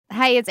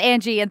Hey, it's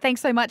Angie, and thanks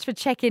so much for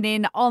checking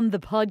in on the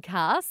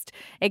podcast.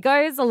 It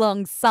goes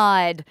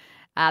alongside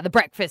the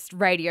breakfast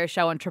radio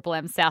show on Triple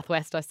M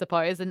Southwest, I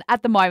suppose. And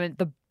at the moment,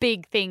 the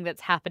big thing that's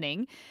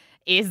happening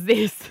is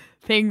this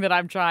thing that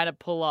I'm trying to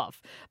pull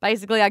off.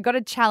 Basically, I got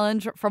a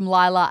challenge from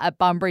Lila at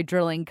Bunbury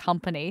Drilling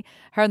Company.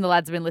 Her and the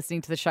lads have been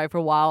listening to the show for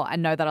a while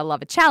and know that I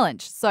love a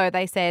challenge. So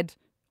they said,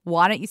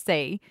 why don't you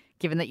see,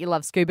 given that you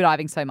love scuba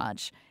diving so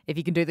much, if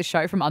you can do the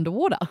show from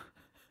underwater?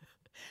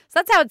 So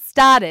that's how it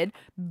started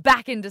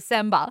back in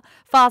December.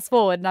 Fast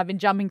forward, and I've been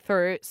jumping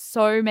through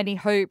so many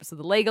hoops with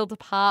the legal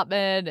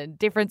department and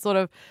different sort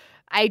of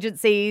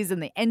agencies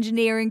and the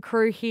engineering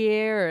crew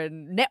here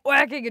and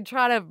networking and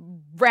trying to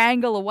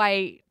wrangle a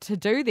way to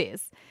do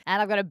this.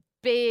 And I've got a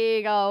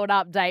big old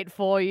update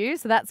for you.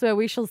 So that's where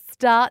we shall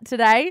start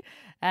today.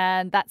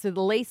 And that's with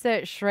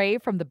Lisa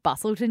Shreve from the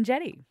Busselton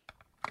Jetty.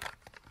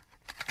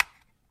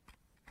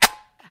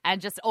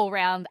 And just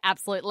all-round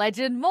absolute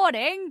legend.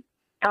 Morning.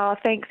 Oh,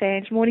 thanks,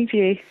 Ange. Morning to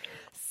you.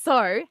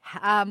 So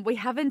we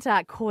haven't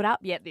caught up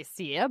yet this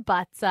year,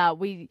 but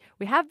we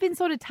have been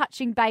sort of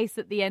touching base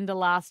at the end of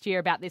last year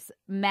about this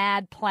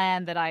mad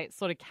plan that I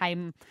sort of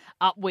came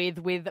up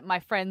with my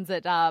friends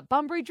at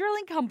Bunbury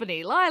Drilling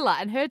Company, Lila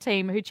and her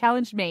team, who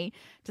challenged me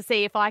to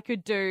see if I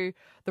could do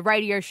the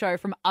radio show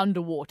from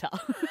underwater.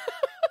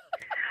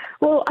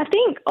 Well, I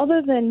think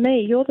other than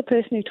me, you're the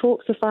person who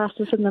talks the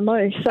fastest and the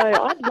most. So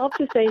I'd love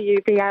to see you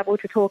be able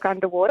to talk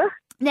underwater.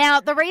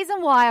 Now, the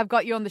reason why I've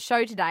got you on the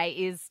show today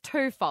is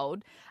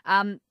twofold.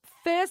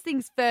 First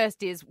things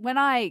first is when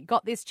I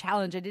got this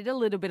challenge, I did a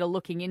little bit of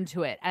looking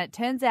into it, and it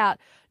turns out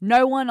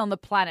no one on the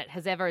planet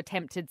has ever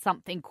attempted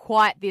something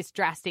quite this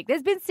drastic.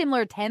 There's been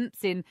similar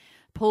attempts in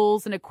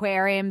pools and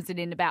aquariums and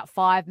in about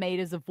 5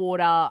 meters of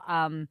water,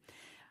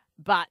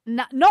 but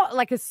not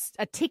like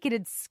a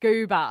ticketed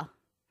scuba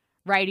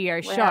radio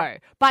show.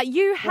 But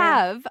you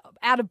have,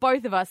 out of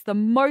both of us, the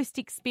most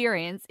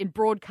experience in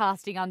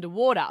broadcasting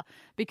underwater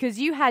because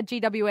you had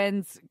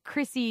GWN's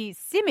Chrissy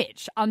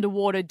Simic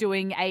underwater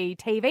doing a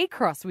TV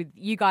cross with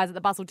you guys at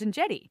the Busselton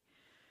Jetty.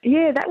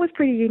 Yeah, that was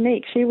pretty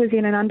unique. She was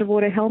in an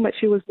underwater helmet.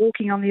 She was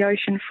walking on the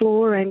ocean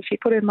floor and she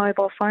put her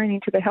mobile phone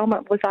into the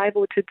helmet, was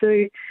able to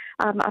do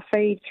a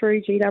feed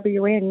through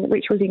GWN,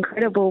 which was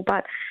incredible.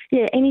 But,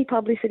 yeah, any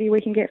publicity we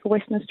can get for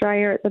Western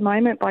Australia at the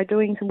moment by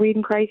doing some weird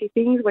and crazy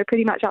things, we're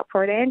pretty much up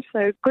for it, Ange.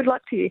 So good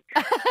luck to you.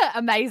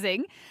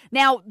 Amazing.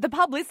 Now, the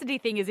publicity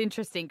thing is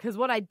interesting because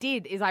what I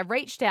did is I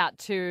reached out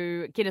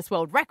to Guinness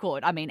World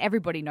Record. I mean,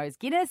 everybody knows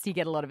Guinness. You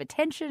get a lot of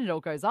attention. It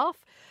all goes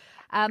off.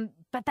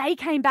 But they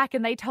came back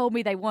and they told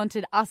me they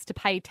wanted us to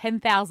pay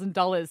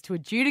 $10,000 to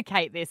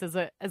adjudicate this as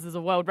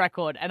a world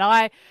record. And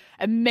I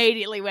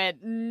immediately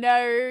went,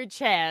 no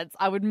chance.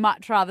 I would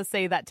much rather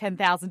see that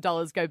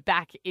 $10,000 go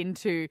back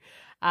into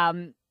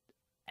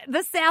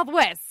the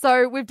Southwest.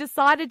 So we've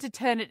decided to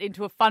turn it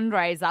into a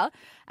fundraiser,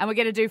 and we're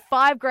going to do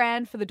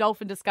 $5,000 for the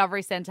Dolphin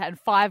Discovery Centre and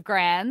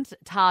 $5,000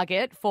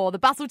 target for the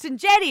Busselton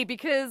Jetty,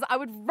 because I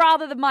would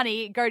rather the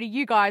money go to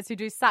you guys who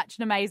do such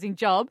an amazing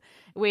job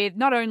with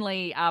not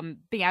only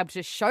being able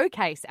to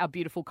showcase our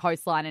beautiful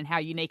coastline and how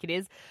unique it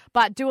is,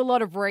 but do a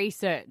lot of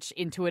research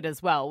into it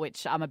as well,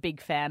 which I'm a big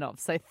fan of.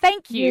 So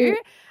thank you. Yeah.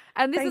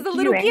 And this is a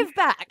little give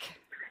back.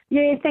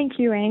 Yeah, thank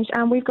you, Ange.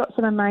 We've got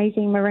some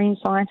amazing marine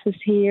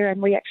scientists here,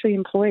 and we actually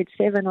employed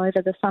 7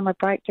 over the summer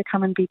break to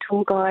come and be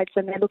tour guides,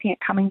 and they're looking at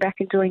coming back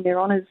and doing their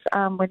honours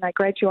when they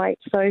graduate.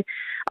 So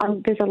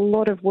there's a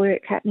lot of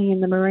work happening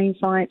in the marine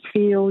science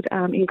field,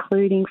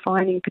 including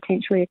finding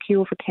potentially a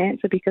cure for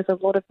cancer, because a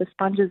lot of the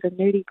sponges and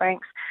nudibranchs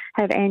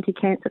have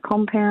anti-cancer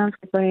compounds,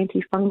 with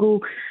antifungal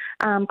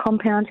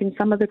compounds in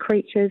some of the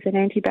creatures and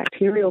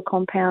antibacterial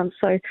compounds.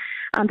 So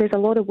there's a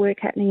lot of work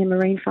happening in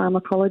marine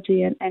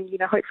pharmacology, and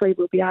hopefully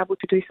we'll be able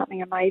to do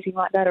something amazing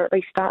like that, or at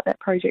least start that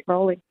project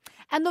rolling.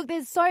 And look,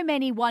 there's so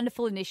many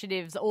wonderful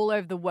initiatives all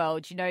over the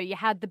world. You know, you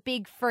had the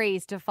big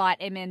freeze to fight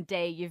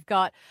MND. You've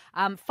got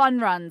fun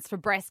runs for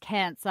breast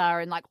cancer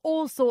and like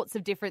all sorts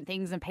of different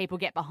things and people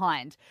get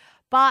behind.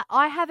 But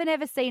I haven't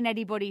ever seen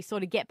anybody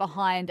sort of get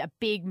behind a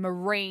big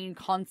marine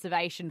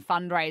conservation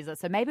fundraiser.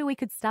 So maybe we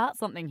could start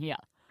something here.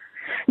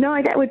 No,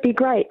 that would be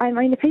great. I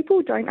mean, the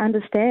people don't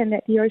understand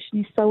that the ocean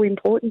is so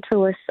important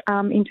to us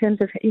in terms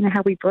of,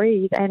 how we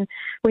breathe, and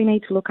we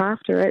need to look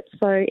after it.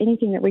 So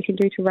anything that we can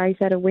do to raise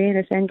that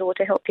awareness and or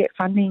to help get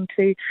funding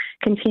to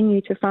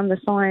continue to fund the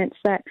science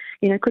that,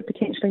 could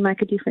potentially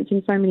make a difference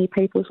in so many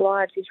people's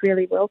lives is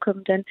really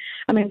welcomed. And,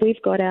 I mean,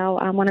 we've got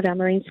our one of our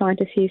marine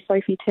scientists here,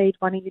 Sophie Teed,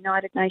 won a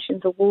United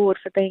Nations award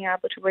for being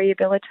able to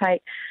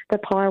rehabilitate the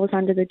piles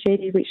under the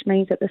jetty, which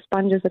means that the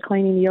sponges are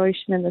cleaning the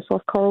ocean and the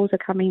soft corals are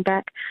coming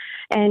back.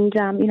 And,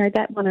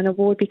 that won an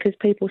award because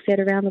people said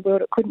around the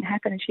world it couldn't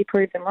happen, and she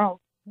proved them wrong.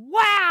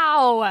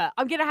 Wow!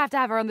 I'm going to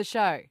have her on the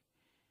show.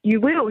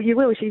 You will.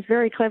 She's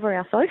very clever,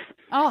 our Soph.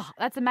 Oh,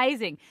 that's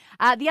amazing.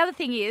 The other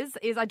thing is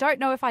I don't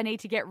know if I need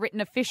to get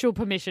written official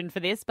permission for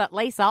this, but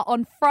Lisa,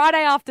 on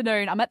Friday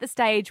afternoon, I'm at the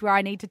stage where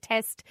I need to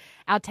test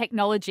our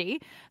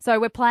technology. So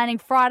we're planning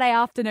Friday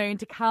afternoon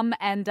to come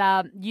and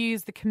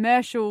use the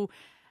commercial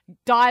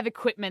dive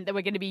equipment that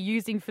we're going to be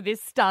using for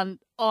this stunt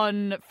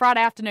on Friday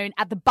afternoon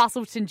at the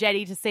Bustleton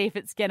Jetty to see if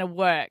it's going to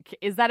work.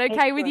 Is that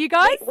okay with you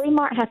guys? We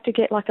might have to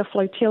get like a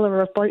flotilla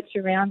of boats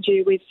around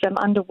you with some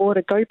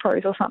underwater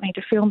GoPros or something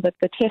to film the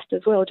test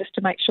as well, just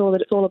to make sure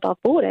that it's all above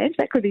board, Ange.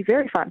 That could be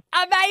very fun.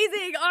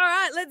 Amazing. All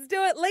right, let's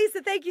do it.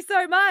 Lisa, thank you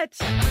so much.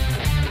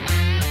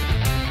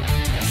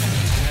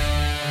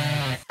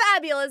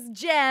 Fabulous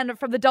Jan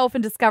from the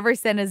Dolphin Discovery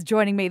Centre is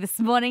joining me this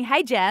morning.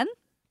 Hey, Jan.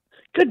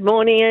 Good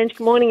morning, Ange.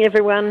 Good morning,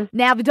 everyone.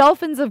 Now, the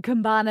dolphins of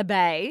Kumbana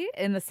Bay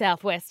in the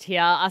southwest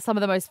here are some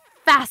of the most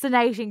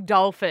fascinating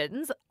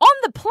dolphins on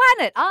the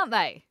planet, aren't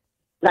they?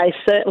 They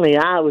certainly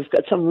are. We've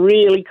got some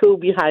really cool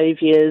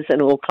behaviours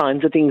and all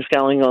kinds of things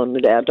going on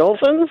with our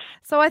dolphins.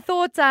 So I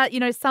thought,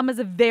 summer's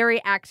a very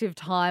active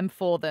time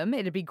for them.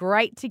 It'd be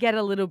great to get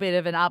a little bit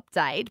of an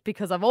update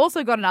because I've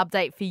also got an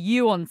update for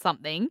you on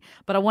something,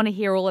 but I want to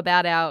hear all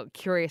about our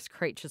curious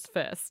creatures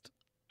first.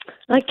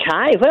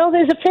 Okay, well,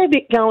 there's a fair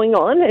bit going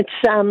on.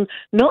 It's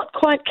not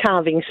quite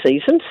calving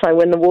season, so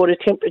when the water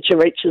temperature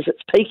reaches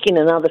its peak in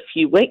another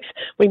few weeks,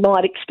 we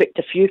might expect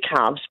a few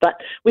calves, but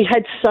we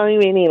had so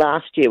many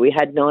last year. We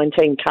had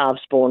 19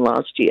 calves born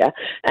last year,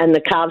 and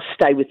the calves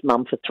stay with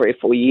mum for 3 or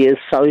 4 years,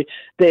 so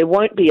there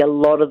won't be a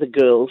lot of the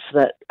girls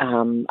that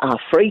are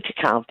free to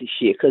calve this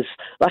year because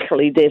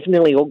luckily they've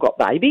nearly all got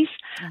babies.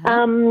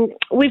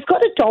 We've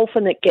got a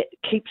dolphin that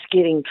keeps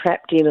getting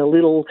trapped in a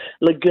little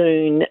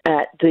lagoon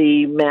at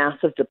the mouth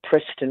of the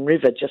Preston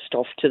River, just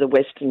off to the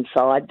western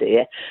side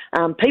there.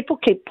 People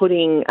keep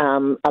putting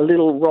a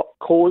little rock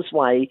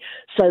causeway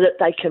so that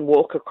they can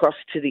walk across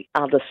to the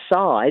other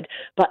side,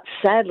 but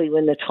sadly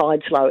when the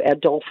tide's low, our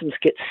dolphins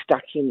get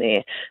stuck in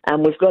there.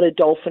 We've got a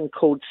dolphin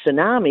called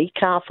Tsunami,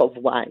 calf of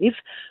wave,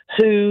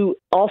 who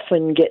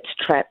often gets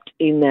trapped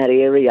in that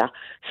area.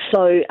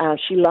 So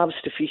she loves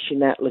to fish in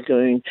that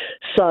lagoon.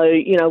 So,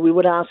 we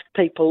would ask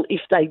people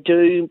if they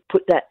do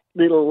put that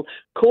little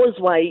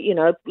causeway,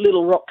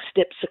 little rock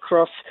steps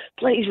across,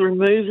 please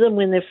remove them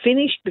when they're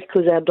finished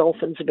because our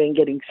dolphins have been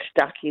getting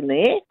stuck in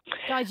there.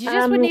 Guys, you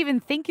just wouldn't even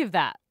think of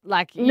that.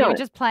 Like, you're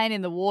just playing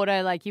in the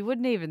water, like, you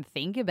wouldn't even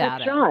think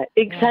about it. That's right,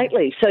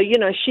 exactly. Yeah.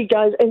 So, she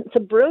goes, and it's a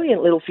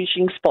brilliant little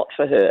fishing spot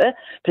for her,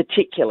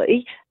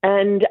 particularly,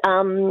 and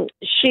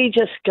she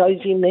just goes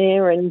in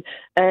there and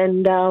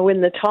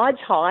when the tide's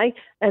high,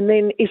 and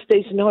then if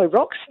there's no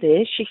rocks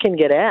there, she can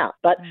get out.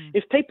 But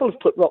if people have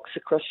put rocks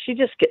across, she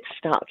just gets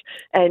stuck.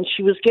 And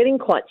she was getting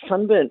quite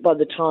sunburnt by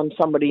the time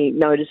somebody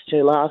noticed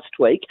her last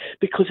week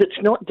because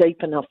it's not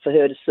deep enough for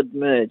her to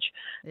submerge.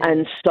 Yeah.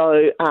 And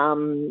so,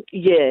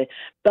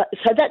 But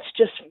so that's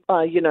just,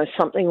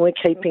 something we're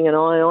keeping an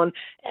eye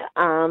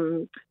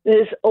on.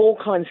 There's all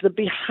kinds, the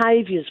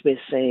behaviours we're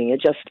seeing are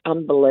just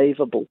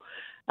unbelievable.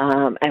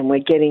 And we're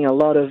getting a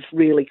lot of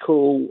really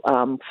cool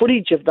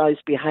footage of those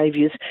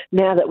behaviours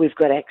now that we've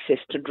got access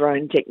to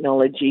drone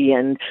technology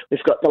and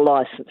we've got the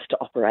licence to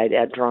operate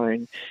our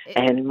drone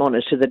and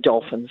monitor the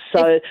dolphins.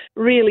 So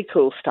really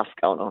cool stuff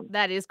going on.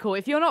 That is cool.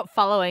 If you're not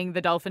following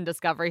the Dolphin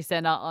Discovery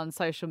Centre on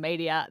social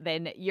media,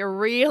 then you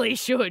really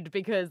should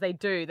because they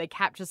do. They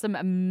capture some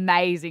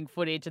amazing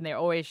footage and they're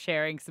always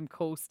sharing some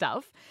cool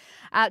stuff.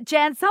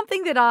 Jan,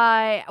 something that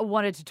I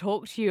wanted to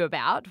talk to you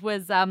about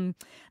was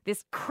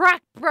this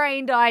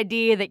crack-brained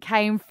idea that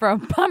came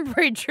from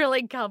Bunbury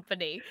Drilling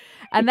Company,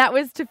 and that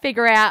was to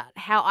figure out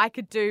how I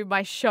could do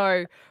my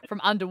show from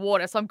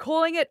underwater. So I'm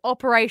calling it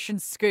Operation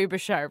Scuba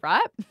Show,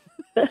 right?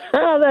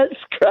 Oh, that's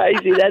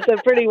crazy. That's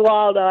a pretty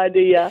wild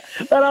idea,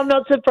 but I'm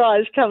not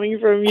surprised coming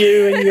from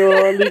you and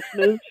your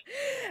listeners.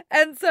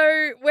 And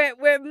so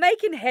we're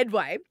making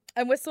headway.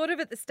 And we're sort of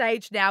at the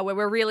stage now where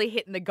we're really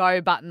hitting the go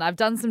button. I've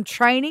done some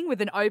training with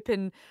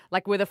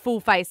with a full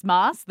face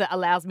mask that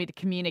allows me to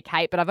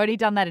communicate, but I've only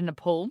done that in a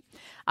pool.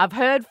 I've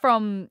heard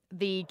from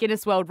the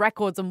Guinness World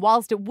Records, and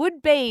whilst it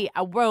would be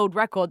a world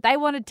record, they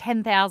wanted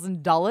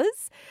 $10,000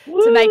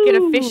 to make it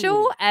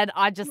official, and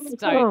I just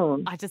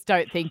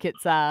don't think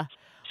it's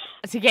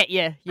to get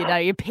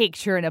your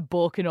picture in a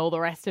book and all the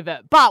rest of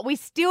it. But we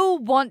still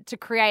want to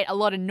create a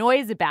lot of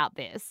noise about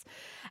this.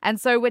 And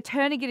so we're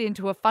turning it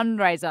into a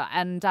fundraiser.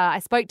 And I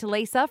spoke to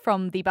Lisa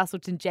from the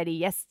Bustleton Jetty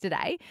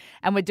yesterday,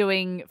 and we're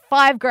doing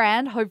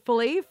 $5,000,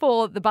 hopefully,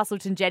 for the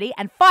Bustleton Jetty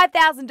and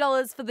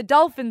 $5,000 for the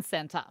Dolphin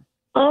Centre.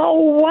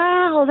 Oh,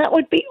 wow. That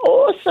would be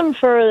awesome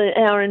for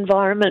our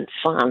environment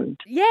fund.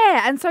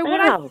 Yeah. And so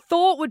what I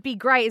thought would be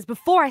great is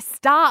before I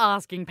start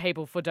asking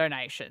people for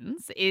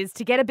donations is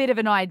to get a bit of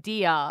an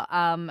idea,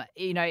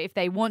 if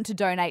they want to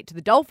donate to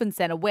the Dolphin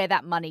Centre, where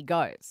that money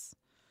goes.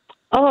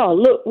 Oh,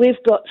 look,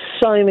 we've got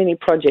so many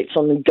projects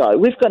on the go.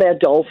 We've got our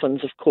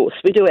dolphins, of course.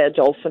 We do our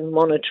dolphin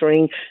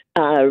monitoring,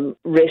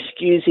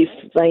 rescues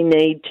if they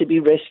need to be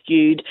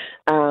rescued.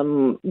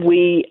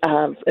 We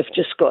have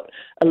just got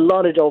a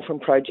lot of dolphin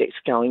projects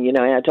going.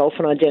 Our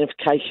dolphin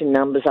identification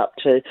number's up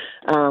to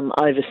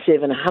over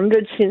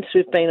 700 since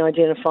we've been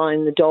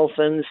identifying the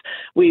dolphins.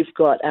 We've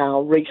got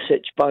our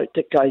research boat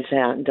that goes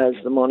out and does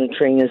the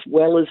monitoring as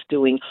well as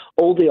doing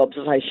all the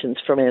observations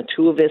from our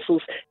tour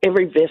vessels.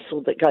 Every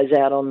vessel that goes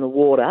out on the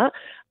water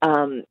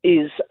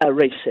is a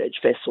research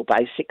vessel,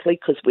 basically,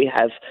 because we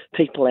have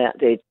people out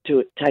there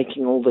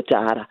taking all the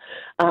data.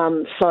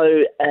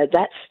 So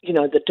that's,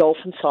 the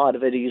dolphin side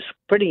of it is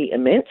pretty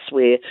immense.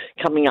 We're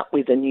coming up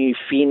with a new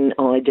Fin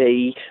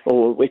ID,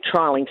 or we're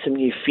trialling some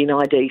new Fin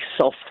ID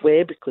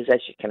software because,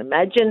 as you can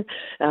imagine,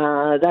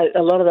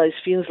 a lot of those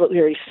fins look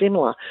very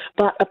similar.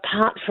 But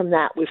apart from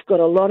that, we've got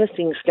a lot of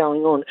things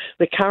going on.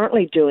 We're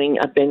currently doing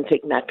a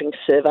benthic mapping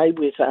survey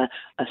with a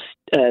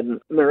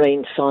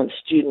marine science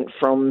student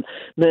from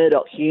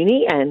Murdoch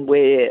Uni, and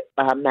we're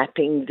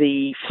mapping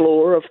the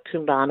flora of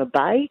Kumbana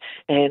Bay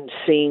and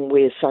seeing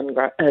where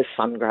seagrass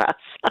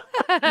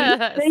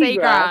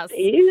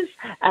is,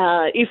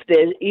 if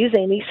there is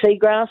any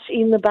seagrass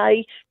in the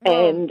bay,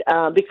 and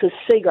because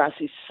seagrass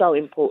is so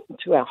important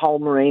to our whole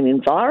marine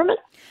environment.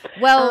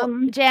 Well,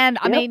 Jan,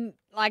 I mean,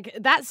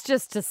 that's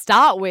just to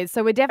start with.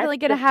 So we're definitely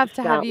going to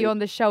have you on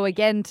the show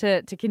again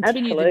to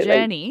continue the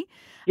journey.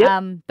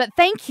 Yep. But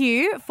thank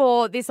you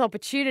for this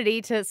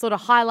opportunity to sort of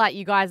highlight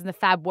you guys and the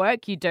fab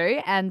work you do.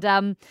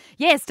 And,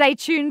 stay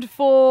tuned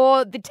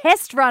for the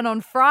test run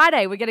on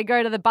Friday. We're going to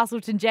go to the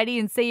Busselton Jetty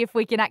and see if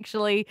we can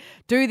actually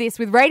do this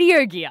with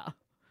radio gear.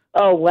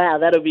 Oh, wow,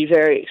 that'll be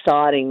very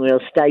exciting.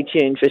 We'll stay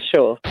tuned for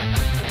sure.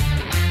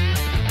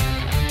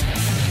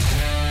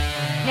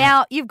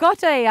 Now, you've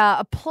got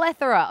a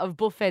plethora of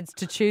buffets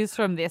to choose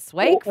from this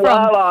week.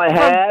 From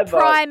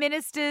prime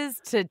ministers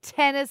to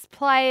tennis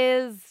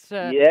players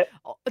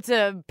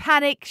to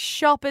panic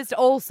shoppers,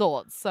 all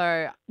sorts. So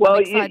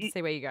I'm excited to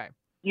see where you go.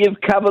 You've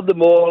covered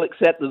them all,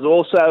 except there's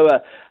also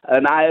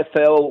an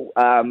AFL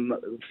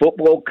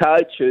football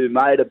coach who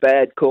made a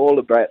bad call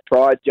about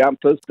pride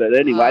jumpers. But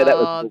anyway, that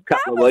was a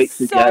couple of weeks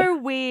ago. So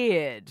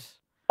weird.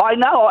 I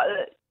know,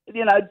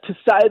 to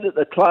say that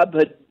the club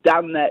had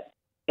done that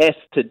F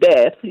to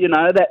death,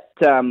 that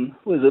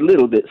was a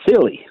little bit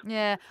silly.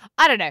 Yeah,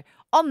 I don't know.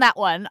 On that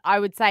one, I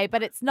would say,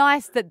 but it's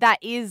nice that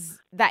is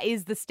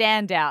the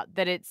standout,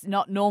 that it's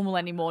not normal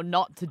anymore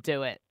not to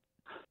do it.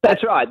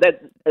 That's right.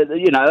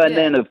 And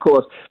then, of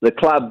course, the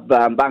club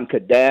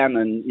bunkered down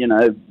and,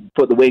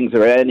 put the wings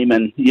around him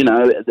and,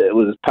 it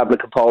was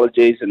public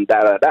apologies and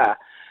da-da-da.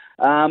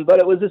 But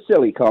it was a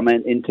silly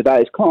comment in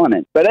today's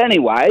climate. But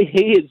anyway,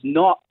 he is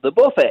not the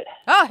buffet.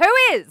 Oh,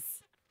 who is?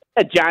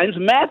 James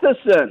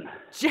Matheson.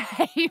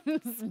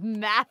 James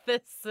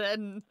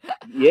Matheson.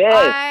 Yes.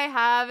 I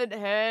haven't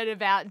heard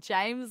about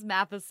James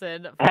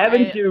Matheson.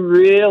 Haven't you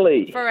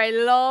really? For a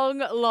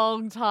long,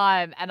 long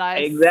time. And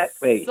I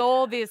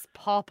saw this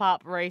pop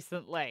up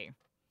recently.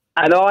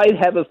 And I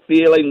have a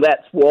feeling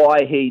that's why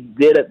he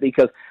did it,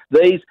 because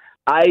these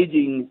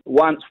aging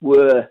once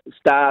were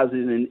stars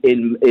in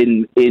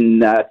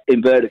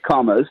inverted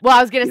commas. Well,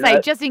 I was going to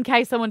say, just in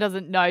case someone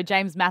doesn't know,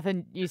 James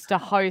Matheson used to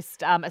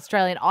host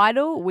Australian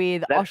Idol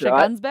with Osher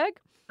Gunsberg.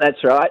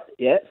 That's right,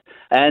 yes.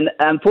 And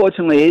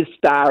unfortunately, his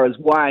star has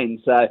waned.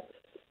 So,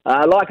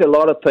 like a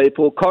lot of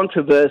people,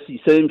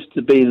 controversy seems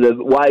to be the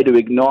way to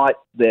ignite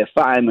their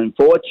fame and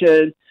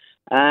fortune.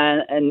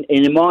 And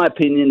in my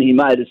opinion, he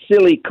made a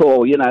silly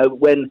call.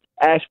 When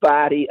Ash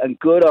Barty, and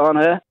good on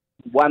her,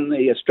 won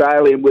the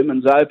Australian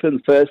Women's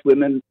Open, first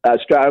women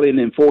Australian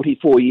in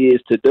 44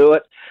 years to do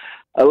it.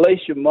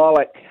 Alicia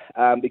Mollett,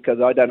 because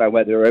I don't know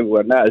whether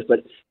everyone knows,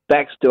 but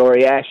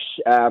backstory, Ash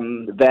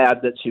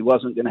vowed that she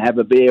wasn't going to have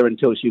a beer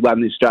until she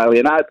won the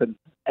Australian Open.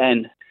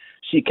 And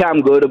she come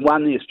good and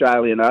won the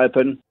Australian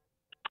Open.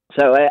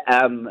 So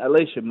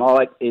Alicia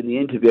Mollett in the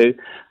interview,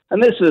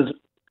 and this was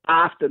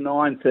after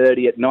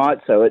 9:30 at night,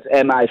 so it's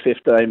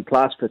MA15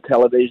 plus for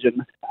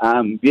television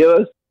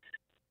viewers,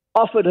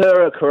 offered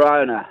her a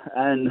Corona,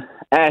 and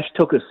Ash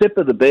took a sip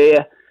of the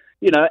beer,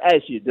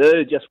 as you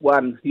do, just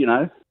won,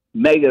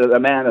 mega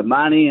amount of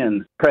money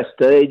and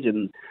prestige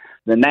and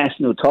the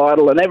national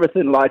title and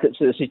everything like it.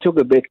 So she took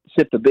a big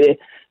sip of beer.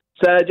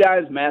 So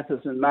James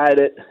Matheson made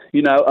it,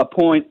 a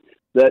point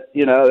that,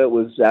 it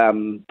was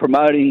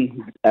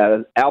promoting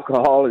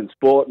alcohol in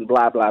sport and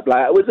blah, blah,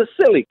 blah. It was a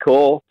silly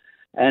call.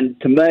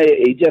 And to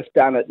me, he just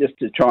done it just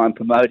to try and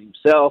promote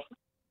himself.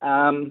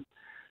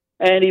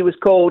 And he was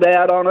called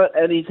out on it,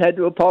 and he's had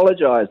to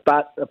apologise.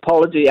 But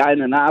apology ain't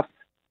enough,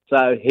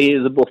 so he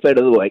is a buffet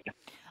of the week.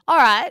 All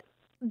right.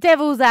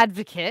 Devil's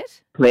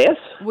advocate. Yes?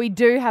 We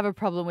do have a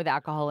problem with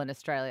alcohol in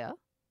Australia.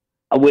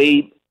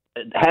 We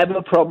have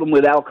a problem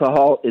with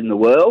alcohol in the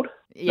world,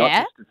 not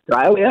just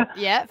Australia.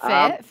 Yeah,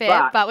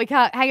 fair. But we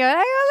can't... Hang on,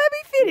 let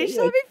me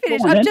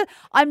finish.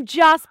 I'm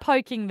just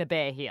poking the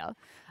bear here.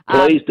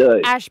 Please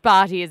do. Ash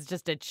Barty is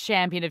just a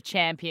champion of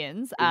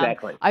champions.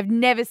 Exactly. I've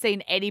never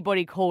seen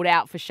anybody called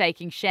out for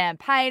shaking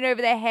champagne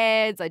over their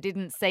heads. I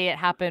didn't see it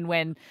happen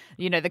when,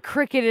 the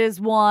cricketers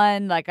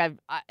won.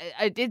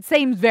 It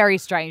seems very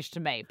strange to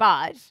me.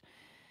 But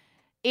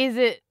is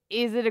it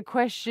a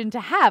question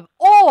to have?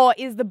 Or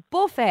is the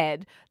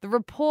buffhead the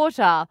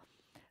reporter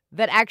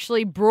that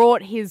actually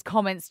brought his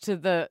comments to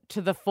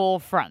the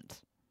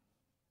forefront?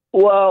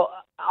 Well,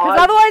 because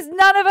otherwise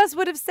none of us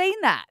would have seen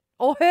that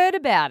or heard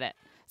about it.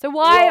 So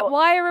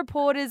why are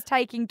reporters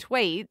taking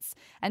tweets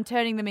and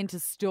turning them into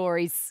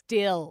stories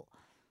still?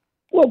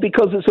 Well,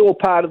 because it's all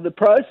part of the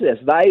process.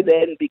 They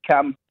then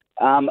become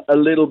a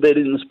little bit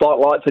in the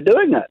spotlight for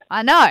doing it.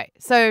 I know.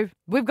 So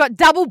we've got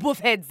double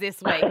buffheads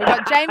this week. We've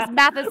got James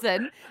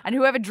Matheson and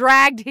whoever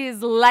dragged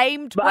his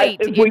lame tweet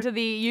into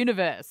the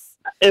universe.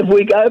 If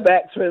we go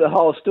back through the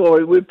whole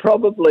story, we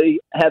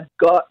probably have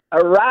got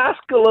a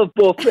rascal of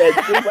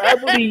buffheads. We were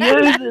able to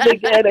use it to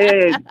get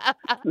in.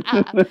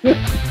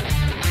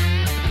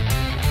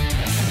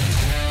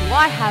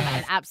 I have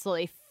an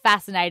absolutely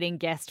fascinating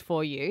guest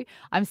for you.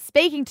 I'm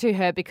speaking to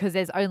her because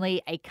there's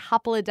only a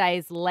couple of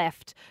days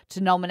left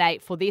to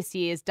nominate for this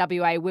year's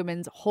WA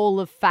Women's Hall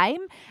of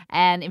Fame.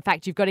 And in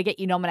fact, you've got to get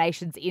your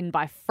nominations in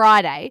by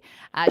Friday.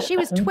 She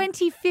was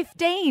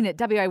 2015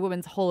 WA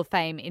Women's Hall of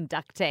Fame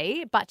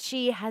inductee, but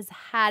she has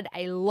had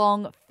a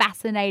long,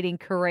 fascinating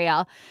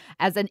career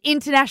as an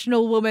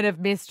international woman of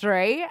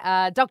mystery.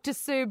 Dr.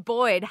 Sue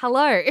Boyd,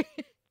 hello.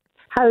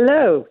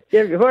 Hello.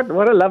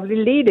 What a lovely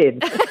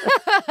lead-in.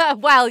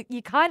 Well,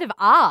 you kind of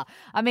are.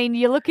 I mean,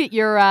 you look at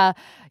your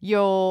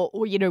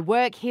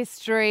work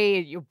history.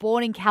 You're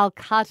born in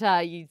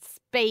Calcutta. You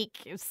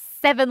speak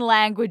 7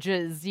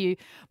 languages. You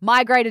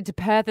migrated to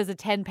Perth as a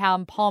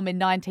 10-pound pom in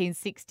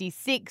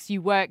 1966.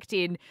 You worked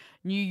in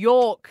New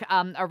York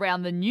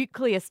around the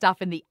nuclear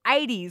stuff in the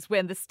 80s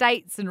when the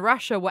States and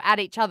Russia were at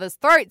each other's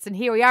throats. And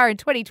here we are in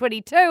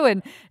 2022,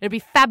 and it'd be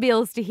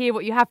fabulous to hear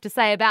what you have to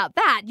say about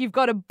that. You've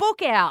got a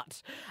book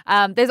out.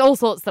 There's all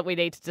sorts that we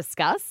need to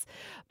discuss.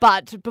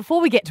 But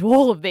before we get to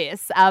all of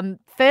this,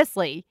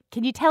 firstly,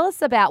 can you tell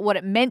us about what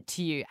it meant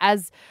to you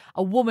as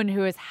a woman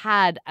who has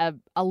had a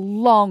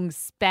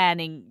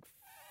long-spanning,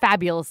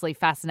 fabulously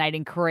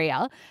fascinating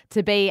career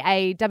to be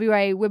a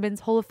WA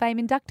Women's Hall of Fame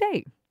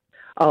inductee?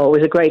 Oh, it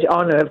was a great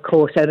honour, of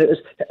course, and it was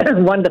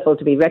wonderful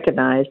to be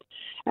recognised.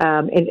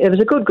 It was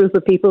a good group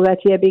of people that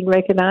year being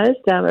recognised.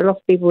 A lot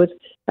of people with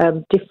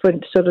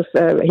different sort of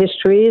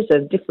histories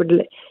and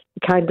different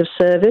kind of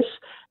service.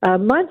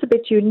 Mine's a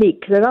bit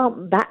unique. There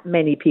aren't that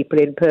many people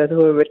in Perth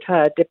who are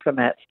retired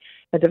diplomats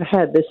and have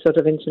had this sort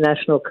of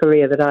international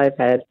career that I've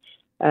had.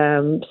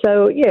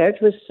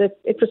 It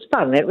was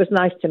fun. It was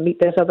nice to meet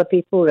those other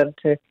people and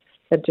to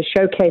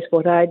showcase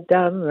what I'd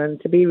done and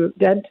to be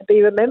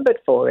remembered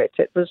for it.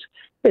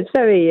 It's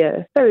very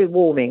very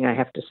warming, I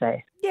have to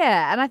say.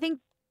 Yeah, and I think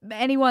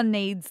anyone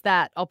needs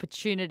that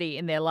opportunity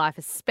in their life,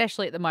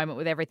 especially at the moment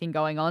with everything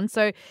going on.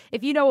 So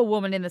if you know a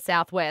woman in the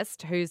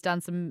Southwest who's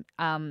done some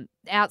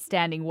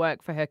outstanding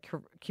work for her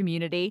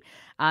community,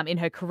 in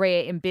her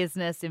career, in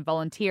business, in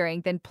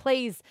volunteering, then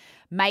please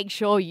make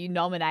sure you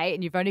nominate,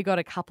 and you've only got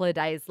a couple of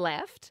days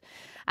left.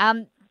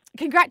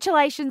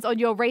 Congratulations on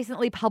your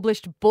recently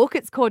published book.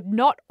 It's called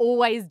Not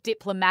Always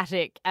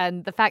Diplomatic,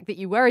 and the fact that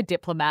you were a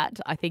diplomat,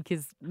 I think,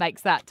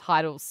 makes that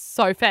title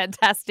so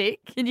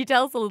fantastic. Can you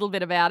tell us a little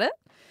bit about it?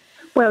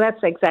 Well, that's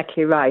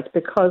exactly right,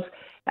 because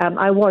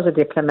I was a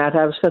diplomat.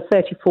 I was for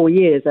 34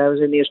 years. I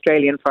was in the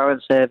Australian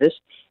Foreign Service,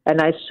 and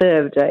I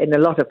served in a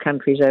lot of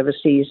countries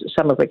overseas,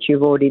 some of which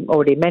you've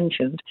already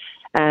mentioned,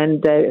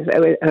 and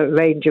a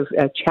range of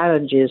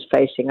challenges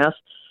facing us.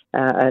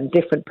 And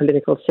different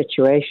political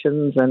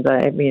situations. And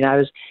I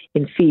was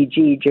in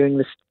Fiji during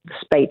the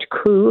Spate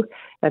coup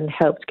and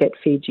helped get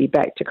Fiji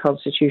back to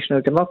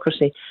constitutional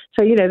democracy.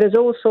 So, there's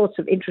all sorts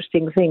of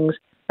interesting things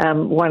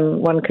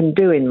one can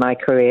do in my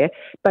career.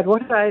 But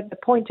the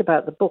point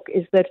about the book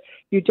is that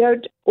you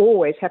don't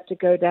always have to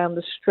go down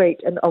the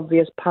straight and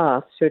obvious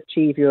path to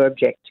achieve your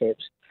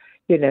objectives.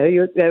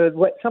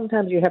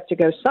 Sometimes you have to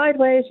go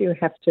sideways. You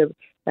have to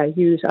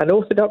use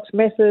unorthodox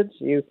methods.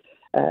 You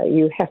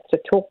have to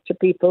talk to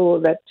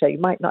people that you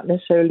might not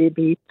necessarily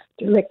be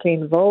directly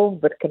involved,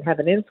 but can have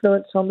an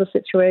influence on the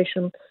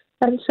situation.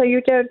 And so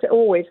you don't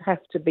always have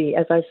to be,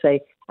 as I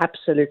say,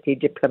 absolutely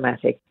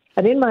diplomatic.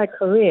 And in my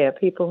career,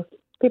 people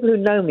who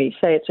know me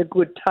say it's a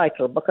good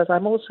title because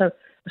I'm also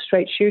a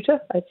straight shooter.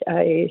 I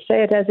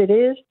say it as it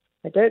is.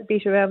 I don't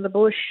beat around the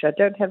bush. I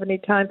don't have any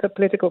time for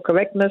political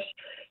correctness,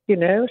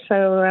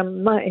 So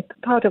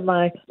part of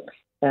my,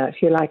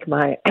 if you like,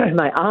 my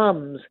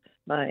arms,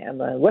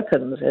 my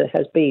weapons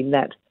has been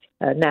that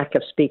knack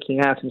of speaking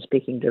out and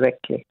speaking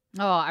directly.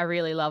 Oh, I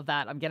really love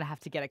that. I'm going to have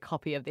to get a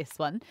copy of this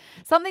one.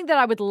 Something that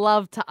I would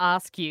love to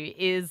ask you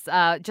is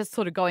just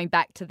sort of going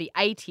back to the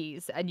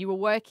 80s, and you were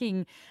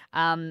working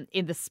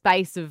in the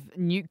space of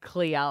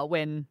nuclear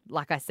when,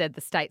 like I said,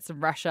 the States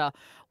and Russia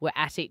were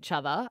at each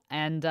other,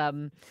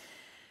 and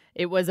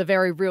it was a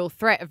very real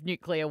threat of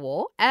nuclear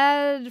war.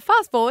 And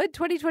fast forward,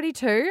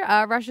 2022,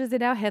 Russia's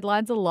in our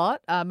headlines a lot.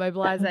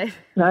 Mobilisation.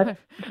 No.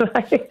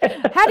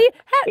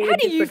 How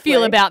do you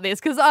feel about this?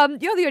 Because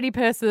you're the only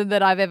person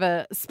that I've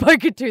ever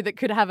spoken to that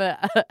could have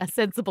a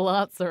sensible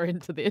answer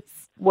into this.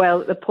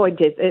 Well, the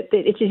point is,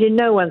 it is in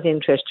no one's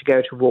interest to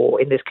go to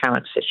war in this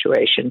current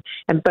situation,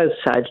 and both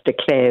sides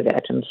declare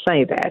that and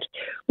say that.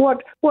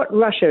 What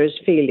Russia is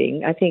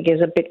feeling, I think, is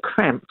a bit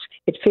cramped.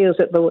 It feels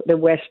that the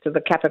West,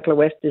 the capital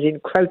West, is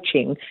encroaching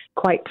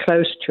quite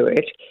close to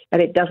it,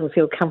 and it doesn't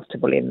feel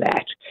comfortable in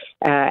that.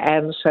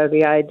 And so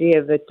the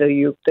idea that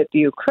the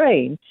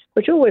Ukraine,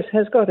 which always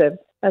has got a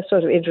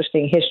sort of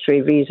interesting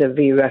history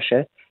vis-a-vis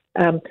Russia,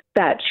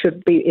 that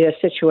should be in a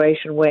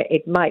situation where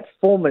it might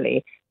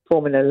formally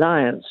form an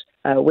alliance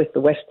with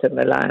the Western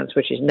alliance,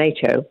 which is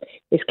NATO,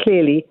 is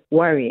clearly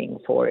worrying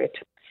for it.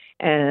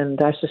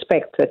 And I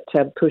suspect that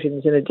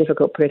Putin's in a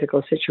difficult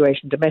political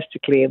situation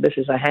domestically, and this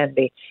is a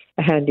handy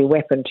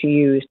weapon to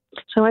use.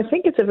 So I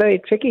think it's a very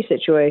tricky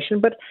situation.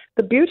 But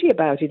the beauty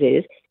about it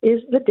is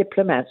the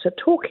diplomats are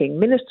talking,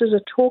 ministers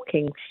are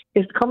talking,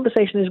 the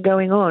conversation is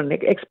going on,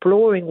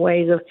 exploring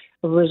ways of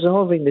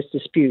resolving this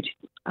dispute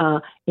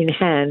in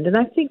hand. And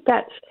I think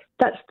that's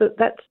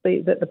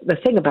the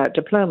thing about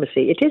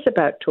diplomacy. It is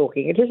about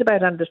talking. It is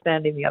about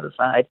understanding the other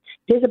side.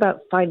 It is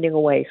about finding a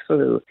way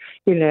through.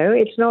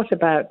 It's not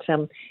about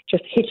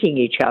just hitting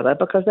each other,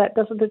 because that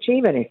doesn't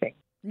achieve anything.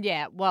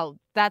 Yeah, well,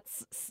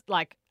 that's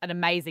like an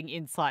amazing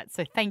insight.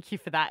 So thank you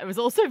for that. It was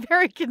also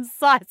very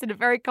concise in a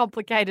very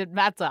complicated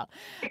matter.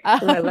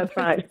 Well, that's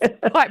right.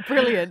 Quite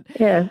brilliant.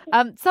 Yeah.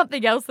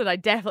 Something else that I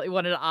definitely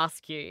wanted to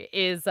ask you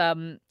is,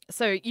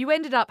 so you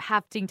ended up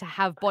having to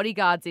have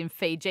bodyguards in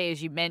Fiji,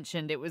 as you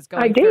mentioned. It was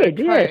going through a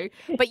coup,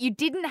 but you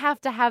didn't have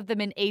to have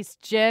them in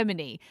East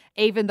Germany,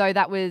 even though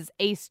that was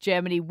East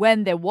Germany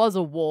when there was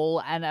a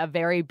wall and a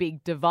very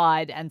big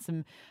divide and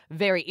some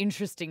very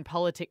interesting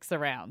politics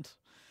around.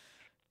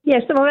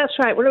 Yes, well, that's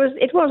right. Well,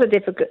 it was a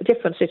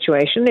different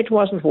situation. It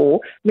wasn't war.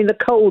 I mean, the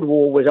Cold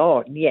War was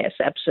on, yes,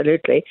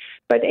 absolutely.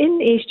 But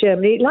in East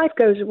Germany, life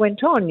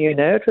went on,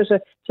 It was a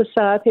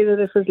society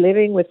that was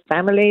living with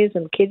families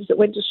and kids that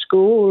went to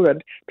school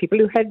and people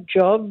who had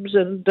jobs,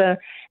 and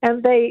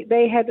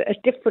they had a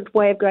different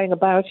way of going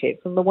about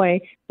it from the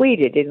way we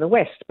did in the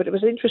West. But it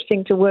was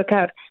interesting to work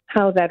out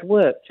how that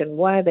worked and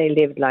why they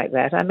lived like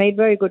that. I made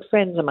very good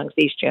friends amongst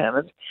East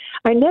Germans.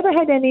 I never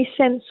had any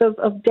sense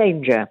of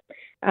danger.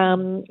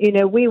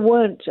 We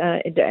weren't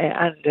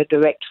under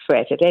direct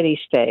threat at any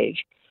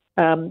stage.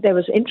 There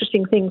was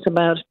interesting things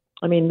about,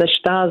 the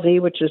Stasi,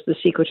 which is the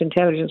secret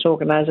intelligence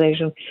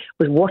organization,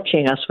 was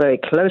watching us very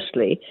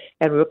closely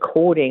and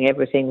recording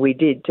everything we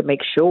did to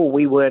make sure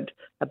we weren't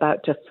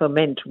about to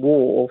foment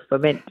war or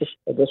foment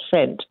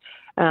dissent.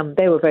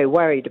 They were very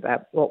worried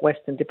about what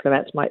Western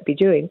diplomats might be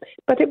doing,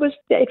 but it was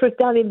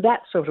done in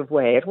that sort of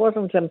way. It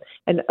wasn't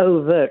an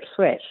overt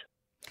threat.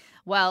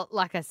 Well,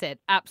 like I said,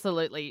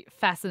 absolutely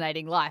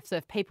fascinating life. So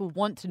if people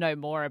want to know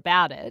more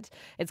about it,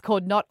 it's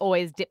called Not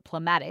Always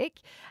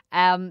Diplomatic.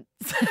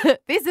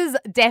 This is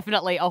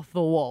definitely off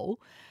the wall.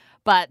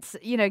 But,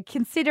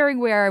 considering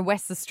we're in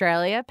West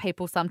Australia,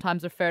 people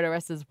sometimes refer to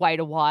us as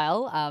Wait a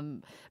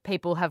While.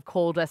 People have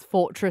called us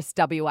Fortress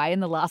WA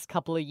in the last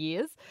couple of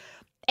years.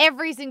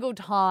 Every single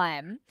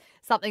time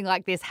something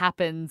like this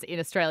happens in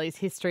Australia's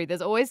history,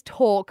 there's always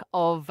talk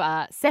of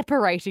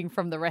separating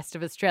from the rest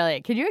of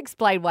Australia. Can you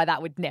explain why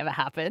that would never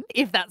happen,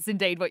 if that's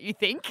indeed what you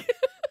think?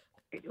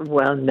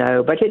 Well,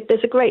 no, but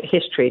there's a great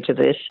history to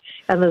this,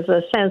 and there's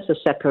a sense of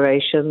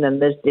separation,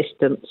 and there's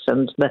distance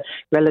and the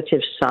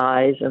relative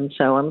size and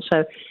so on.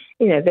 So,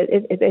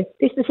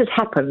 this has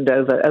happened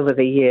over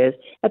the years.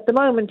 At the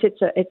moment, it's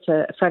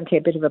frankly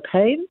a bit of a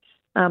pain.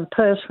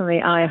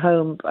 Personally, I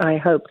hope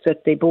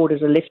that the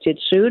borders are lifted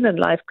soon and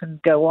life can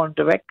go on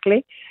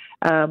directly.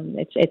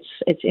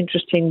 It's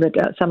interesting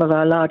that some of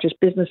our largest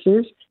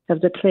businesses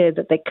have declared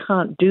that they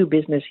can't do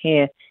business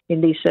here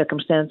in these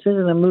circumstances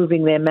and are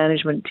moving their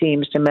management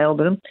teams to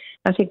Melbourne.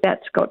 I think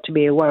that's got to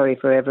be a worry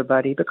for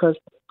everybody, because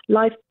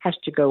life has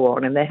to go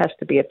on, and there has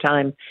to be a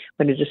time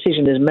when a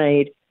decision is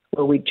made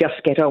where we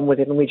just get on with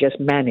it and we just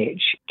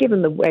manage,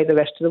 given the way the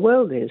rest of the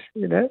world is,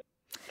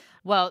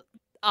 Well,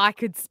 I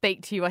could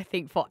speak to you, I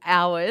think, for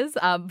hours,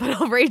 but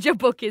I'll read your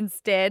book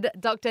instead.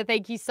 Doctor,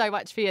 thank you so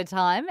much for your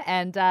time,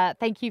 and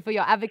thank you for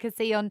your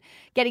advocacy on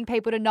getting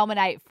people to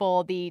nominate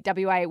for the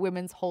WA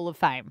Women's Hall of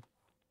Fame.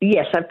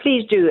 Yes,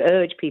 please do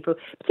urge people,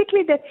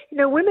 particularly that,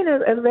 women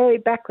are very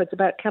backwards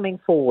about coming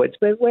forwards.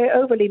 We're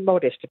overly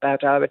modest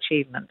about our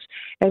achievements,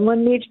 and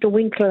one needs to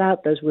winkle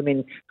out those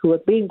women who are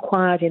being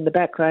quiet in the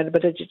background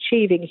but are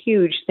achieving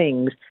huge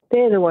things.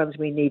 They're the ones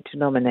we need to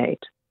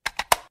nominate.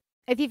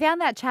 If you found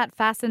that chat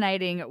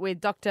fascinating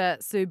with Dr.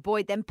 Sue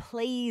Boyd, then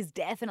please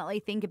definitely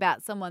think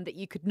about someone that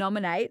you could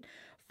nominate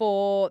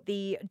for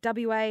the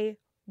WA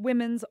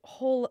Women's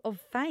Hall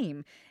of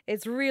Fame.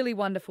 It's really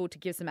wonderful to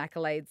give some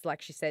accolades,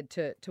 like she said,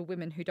 to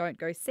women who don't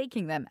go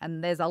seeking them.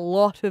 And there's a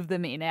lot of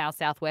them in our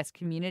Southwest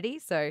community.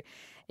 So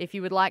if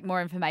you would like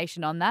more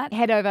information on that,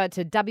 head over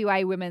to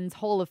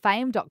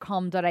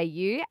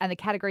wawomenshalloffame.com.au, and the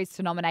categories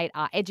to nominate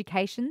are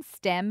education,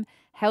 STEM,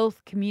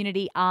 health,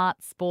 community,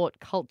 art, sport,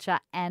 culture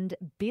and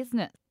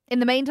business. In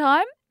the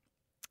meantime,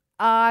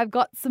 I've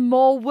got some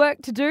more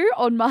work to do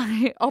on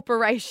my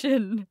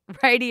Operation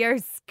Radio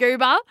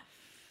Scuba.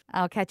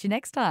 I'll catch you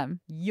next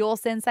time. You're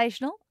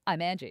sensational.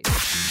 I'm Angie.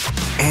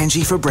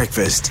 Angie for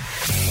breakfast.